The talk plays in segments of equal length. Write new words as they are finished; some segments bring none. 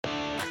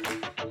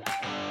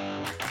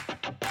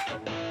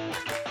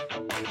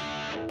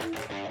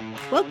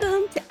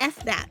Welcome to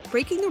F That,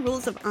 Breaking the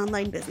Rules of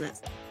Online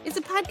Business. It's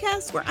a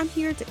podcast where I'm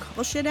here to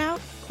call shit out,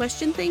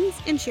 question things,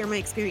 and share my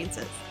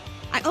experiences.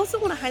 I also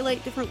want to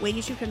highlight different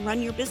ways you can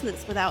run your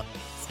business without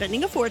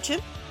spending a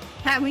fortune,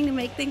 having to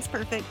make things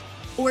perfect,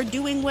 or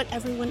doing what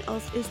everyone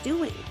else is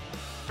doing.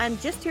 I'm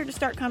just here to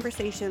start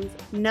conversations,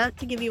 not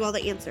to give you all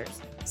the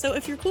answers. So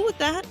if you're cool with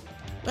that,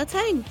 let's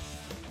hang.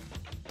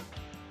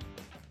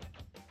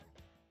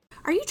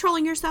 Are you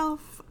trolling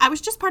yourself? I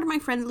was just part of my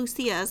friend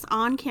Lucia's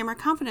on-camera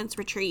confidence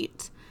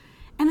retreat,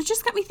 and it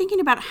just got me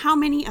thinking about how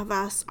many of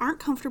us aren't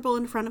comfortable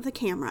in front of the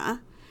camera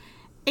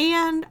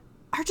and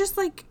are just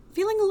like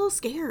feeling a little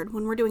scared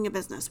when we're doing a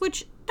business,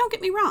 which, don't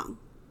get me wrong,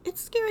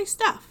 it's scary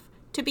stuff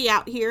to be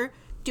out here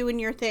doing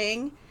your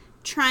thing,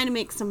 trying to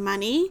make some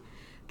money,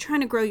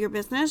 trying to grow your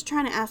business,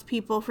 trying to ask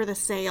people for the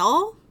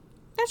sale.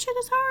 That shit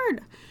is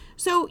hard.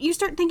 So you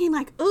start thinking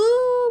like,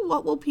 ooh,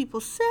 what will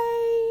people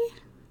say?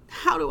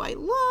 How do I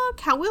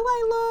look? How will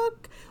I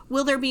look?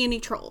 Will there be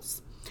any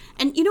trolls?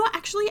 And you know what?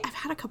 Actually, I've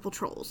had a couple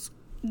trolls.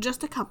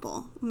 Just a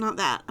couple. I'm not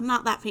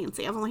that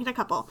fancy. I've only had a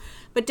couple.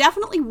 But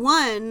definitely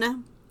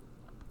one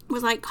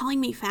was like calling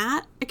me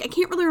fat. I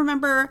can't really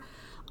remember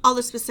all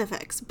the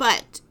specifics,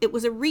 but it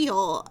was a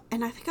reel.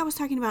 And I think I was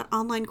talking about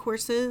online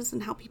courses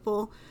and how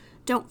people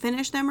don't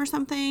finish them or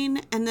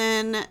something. And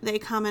then they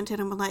commented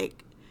and were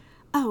like,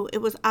 oh, it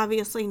was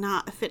obviously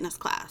not a fitness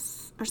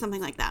class or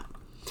something like that.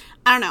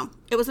 I don't know.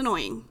 It was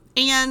annoying.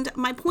 And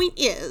my point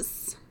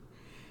is,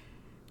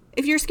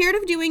 if you're scared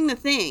of doing the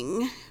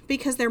thing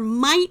because there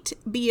might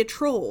be a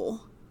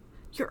troll,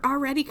 you're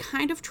already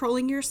kind of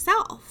trolling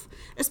yourself,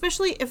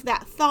 especially if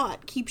that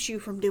thought keeps you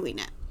from doing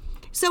it.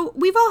 So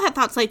we've all had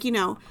thoughts like,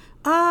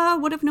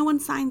 what if no one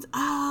signs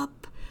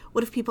up?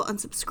 What if people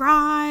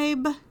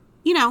unsubscribe?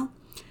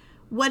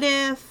 What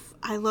if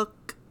I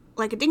look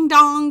like a ding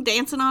dong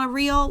dancing on a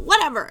reel?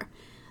 Whatever.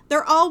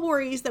 They're all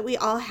worries that we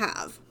all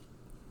have.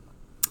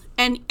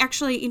 And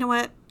actually, you know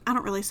what? I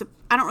don't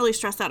really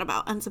stress out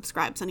about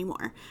unsubscribes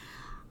anymore.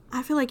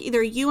 I feel like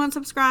either you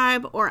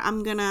unsubscribe or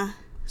I'm gonna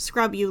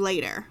scrub you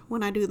later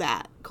when I do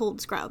that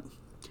cold scrub.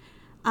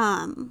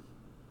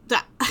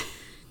 That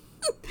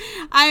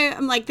I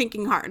am like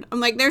thinking hard. I'm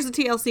like, there's a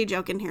TLC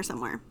joke in here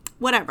somewhere.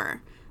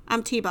 Whatever.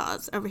 I'm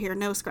T-Boz over here,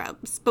 no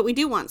scrubs. But we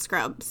do want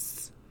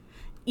scrubs.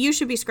 You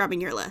should be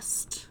scrubbing your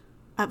list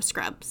of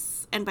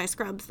scrubs. And by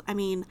scrubs, I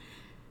mean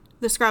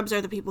the scrubs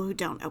are the people who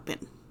don't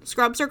open.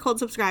 Scrubs are cold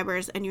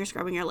subscribers, and you're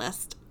scrubbing your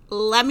list.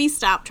 Let me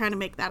stop trying to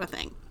make that a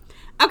thing.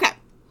 Okay.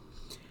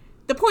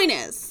 The point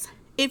is,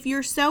 if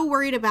you're so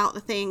worried about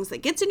the things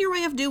that gets in your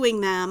way of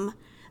doing them,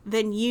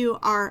 then you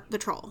are the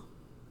troll,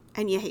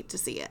 and you hate to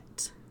see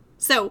it.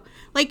 So,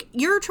 like,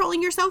 you're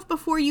trolling yourself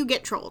before you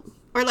get trolled,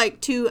 or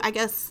like to, I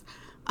guess,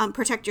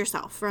 protect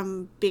yourself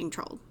from being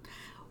trolled.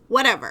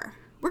 Whatever.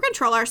 We're going to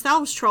troll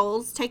ourselves,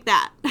 trolls. Take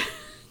that.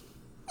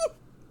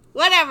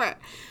 Whatever.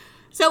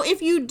 So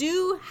if you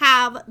do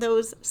have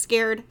those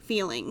scared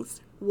feelings,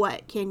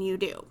 what can you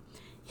do?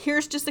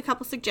 Here's just a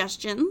couple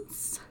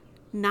suggestions.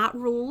 Not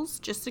rules,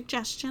 just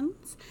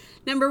suggestions.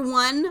 Number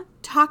 1,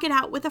 talk it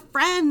out with a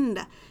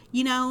friend.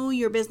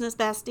 Your business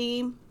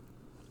bestie.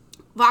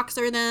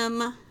 Voxer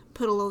them.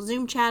 Put a little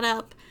Zoom chat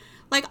up.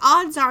 Like,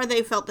 odds are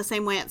they felt the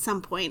same way at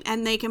some point,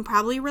 and they can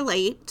probably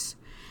relate.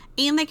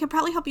 And they can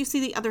probably help you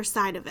see the other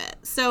side of it.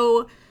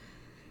 So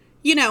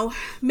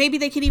maybe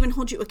they could even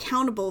hold you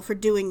accountable for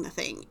doing the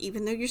thing,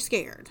 even though you're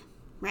scared,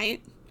 right?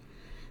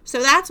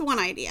 So that's one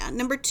idea.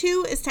 Number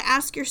 2 is to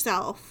ask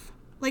yourself,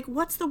 like,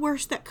 what's the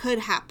worst that could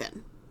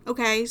happen?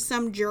 Okay,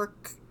 some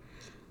jerk,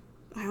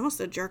 I almost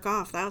said jerk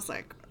off. That was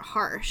like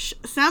harsh.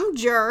 Some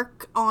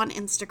jerk on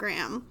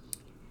Instagram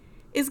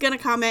is going to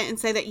comment and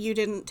say that you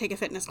didn't take a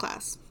fitness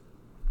class.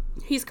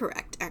 He's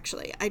correct,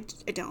 actually. I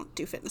don't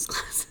do fitness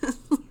classes.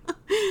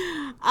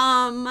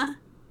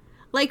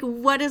 Like,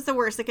 what is the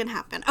worst that can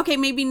happen? Okay,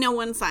 maybe no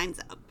one signs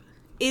up.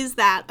 Is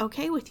that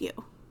okay with you?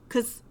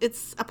 Because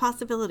it's a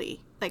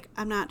possibility. Like,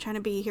 I'm not trying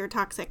to be here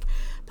toxic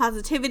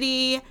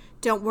positivity.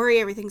 Don't worry,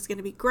 everything's going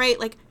to be great.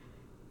 Like,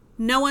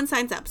 no one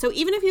signs up. So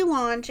even if you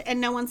launch and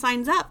no one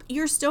signs up,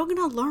 you're still going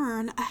to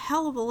learn a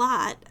hell of a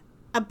lot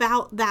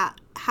about that,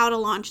 how to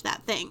launch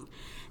that thing.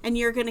 And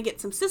you're going to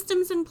get some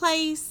systems in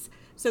place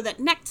so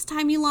that next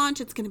time you launch,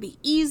 it's going to be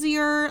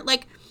easier.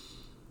 Like,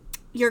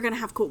 you're going to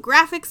have cool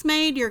graphics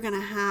made. You're going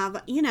to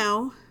have,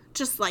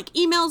 just like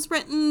emails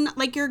written.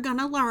 Like, you're going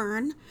to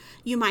learn.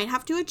 You might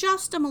have to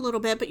adjust them a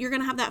little bit, but you're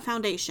going to have that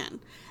foundation.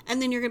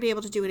 And then you're going to be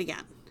able to do it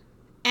again.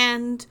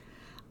 And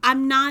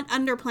I'm not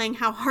underplaying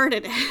how hard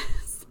it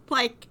is.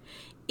 Like,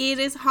 it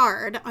is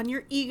hard on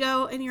your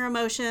ego and your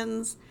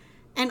emotions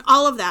and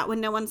all of that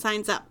when no one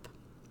signs up.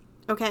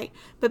 Okay?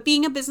 But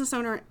being a business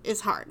owner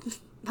is hard.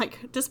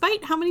 Like,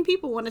 despite how many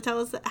people want to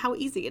tell us how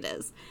easy it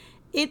is.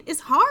 It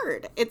is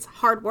hard. It's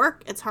hard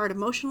work. It's hard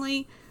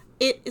emotionally.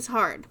 It is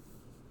hard.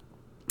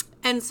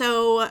 And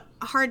so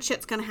hard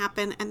shit's going to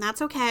happen, and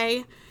that's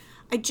okay.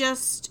 I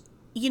just,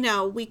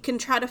 we can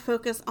try to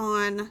focus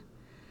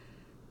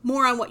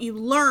more on what you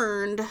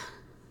learned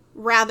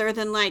rather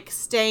than like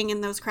staying in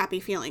those crappy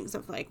feelings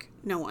of like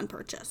no one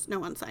purchased, no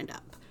one signed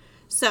up.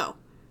 So,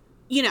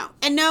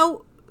 and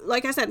no,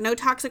 like I said, no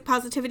toxic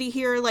positivity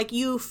here. Like,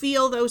 you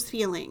feel those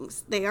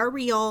feelings. They are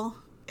real.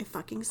 It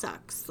fucking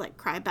sucks. Like,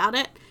 cry about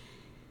it.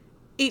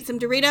 Eat some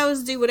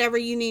Doritos. Do whatever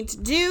you need to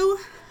do.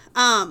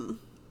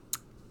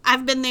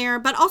 I've been there,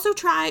 but also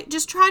try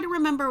to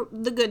remember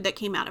the good that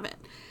came out of it.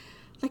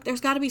 Like,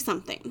 there's got to be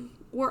something.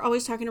 We're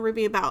always talking to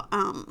Ruby about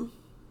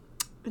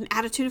an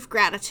attitude of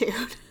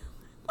gratitude.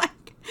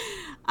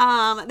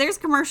 There's a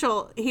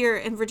commercial here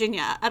in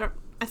Virginia.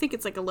 I think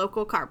it's like a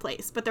local car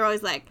place, but they're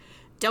always like,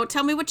 don't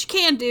tell me what you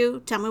can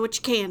do. Tell me what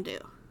you can do.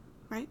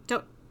 Right?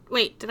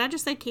 Wait, did I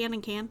just say can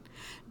and can?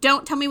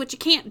 Don't tell me what you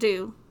can't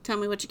do. Tell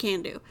me what you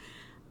can do.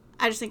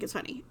 I just think it's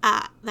funny.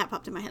 That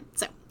popped in my head.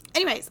 So,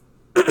 anyways,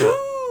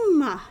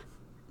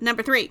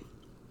 number 3,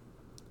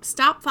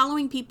 stop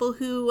following people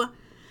who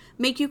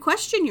make you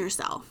question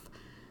yourself.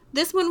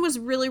 This one was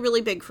really,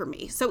 really big for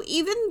me. So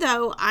even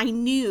though I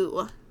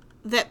knew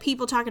that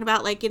people talking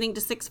about like getting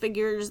to 6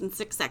 figures in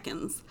 6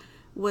 seconds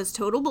was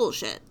total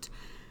bullshit,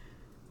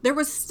 there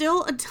was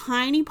still a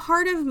tiny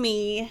part of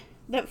me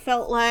that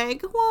felt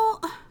like,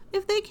 well,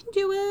 if they can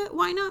do it,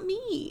 why not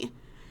me?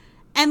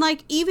 And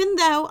like, even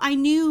though I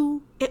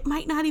knew it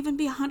might not even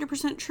be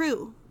 100%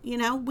 true,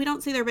 we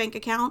don't see their bank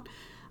account.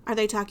 Are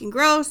they talking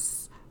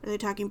gross? Are they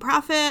talking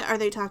profit?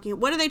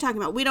 What are they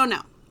talking about? We don't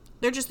know.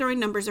 They're just throwing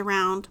numbers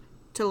around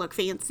to look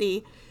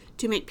fancy,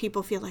 to make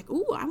people feel like,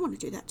 ooh, I want to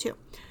do that too.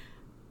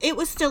 It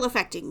was still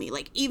affecting me.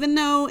 Like, even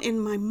though in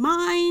my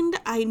mind,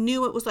 I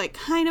knew it was like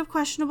kind of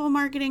questionable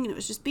marketing and it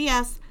was just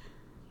BS,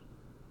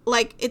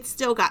 like, it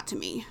still got to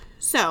me.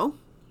 So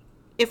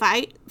if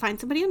I find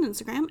somebody on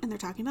Instagram and they're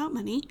talking about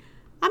money,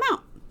 I'm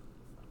out.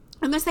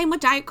 And the same with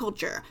diet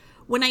culture.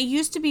 When I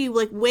used to be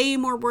like way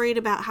more worried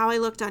about how I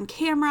looked on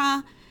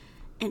camera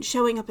and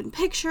showing up in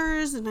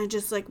pictures, and I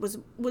just like was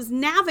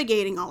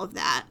navigating all of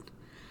that,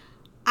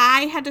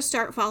 I had to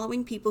start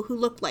following people who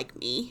looked like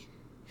me,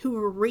 who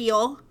were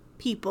real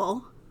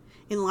people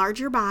in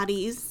larger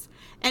bodies,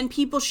 and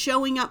people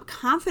showing up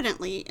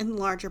confidently in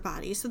larger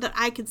bodies so that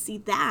I could see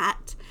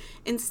that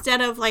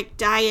instead of like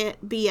diet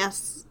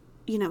BS,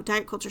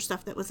 diet culture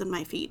stuff that was in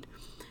my feed.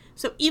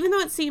 So even though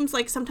it seems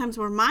like sometimes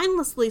we're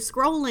mindlessly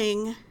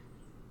scrolling,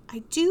 I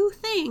do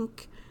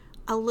think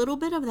a little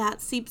bit of that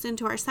seeps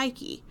into our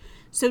psyche.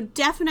 So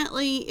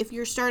definitely, if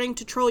you're starting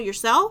to troll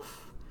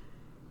yourself,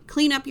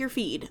 clean up your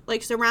feed.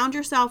 Like, surround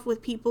yourself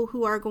with people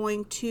who are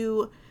going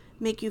to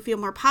make you feel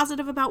more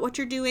positive about what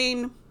you're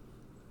doing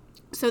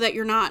so that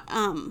you're not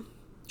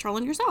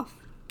trolling yourself,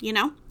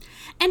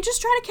 And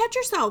just try to catch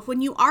yourself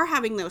when you are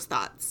having those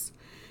thoughts.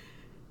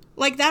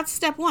 Like, that's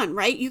step 1,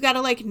 right? You got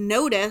to like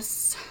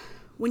notice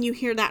when you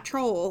hear that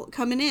troll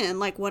coming in,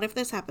 like, what if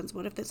this happens?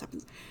 What if this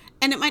happens?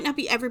 And it might not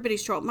be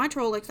everybody's troll. My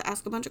troll likes to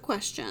ask a bunch of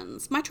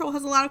questions. My troll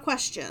has a lot of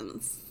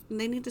questions, and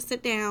they need to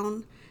sit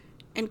down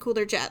and cool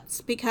their jets,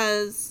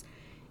 because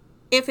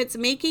if it's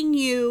making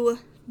you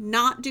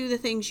not do the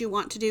things you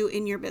want to do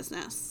in your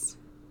business,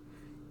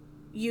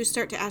 you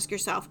start to ask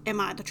yourself, am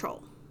I the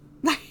troll?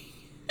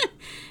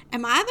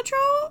 Am I the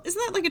troll?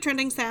 Isn't that like a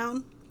trending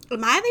sound?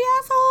 Am I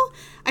the asshole?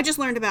 I just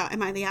learned about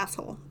am I the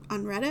asshole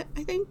on Reddit,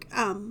 I think.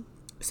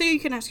 So you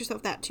can ask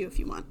yourself that too if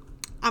you want.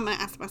 I'm going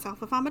to ask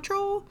myself if I'm a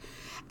troll.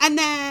 And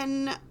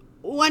then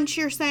once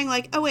you're saying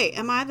like, oh wait,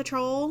 am I the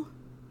troll?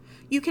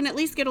 You can at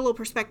least get a little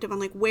perspective on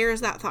like, where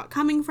is that thought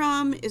coming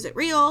from? Is it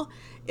real?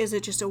 Is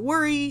it just a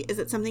worry? Is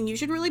it something you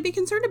should really be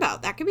concerned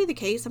about? That could be the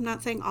case. I'm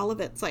not saying all of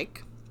it's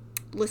like,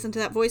 listen to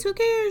that voice. Who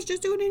cares?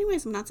 Just do it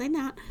anyways. I'm not saying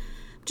that.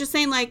 I'm just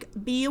saying like,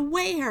 be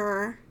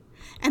aware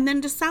and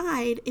then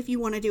decide if you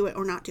want to do it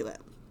or not do it.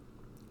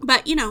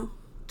 But,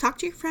 talk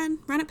to your friend,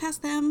 run it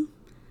past them,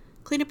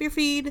 clean up your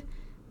feed,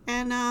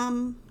 and,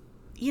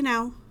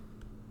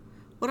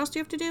 what else do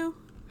you have to do?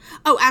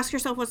 Oh, ask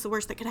yourself what's the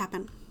worst that could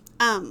happen.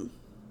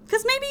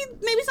 Because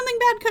maybe something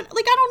bad could,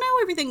 like, I don't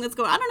know everything that's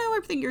going on. I don't know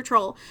everything your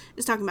troll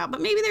is talking about, but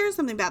maybe there is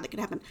something bad that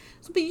could happen.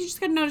 So, but you just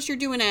gotta notice you're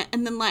doing it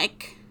and then,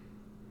 like,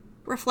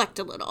 reflect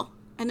a little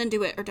and then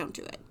do it or don't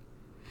do it.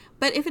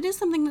 But if it is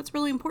something that's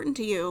really important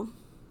to you,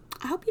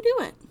 I hope you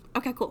do it.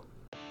 Okay, cool.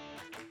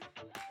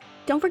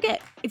 Don't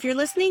forget, if you're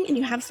listening and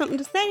you have something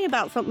to say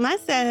about something I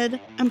said,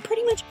 I'm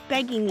pretty much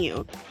begging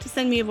you to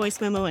send me a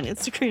voice memo on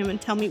Instagram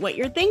and tell me what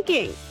you're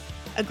thinking.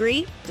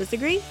 Agree?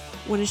 Disagree?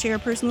 Want to share a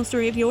personal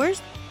story of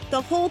yours?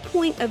 The whole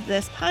point of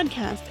this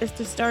podcast is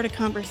to start a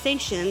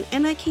conversation,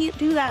 and I can't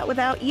do that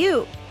without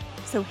you.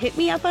 So hit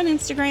me up on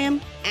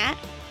Instagram at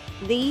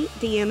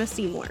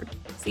 @TheDeannaSeymour.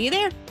 See you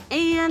there,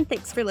 and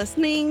thanks for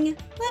listening.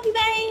 Love you,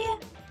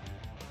 bye!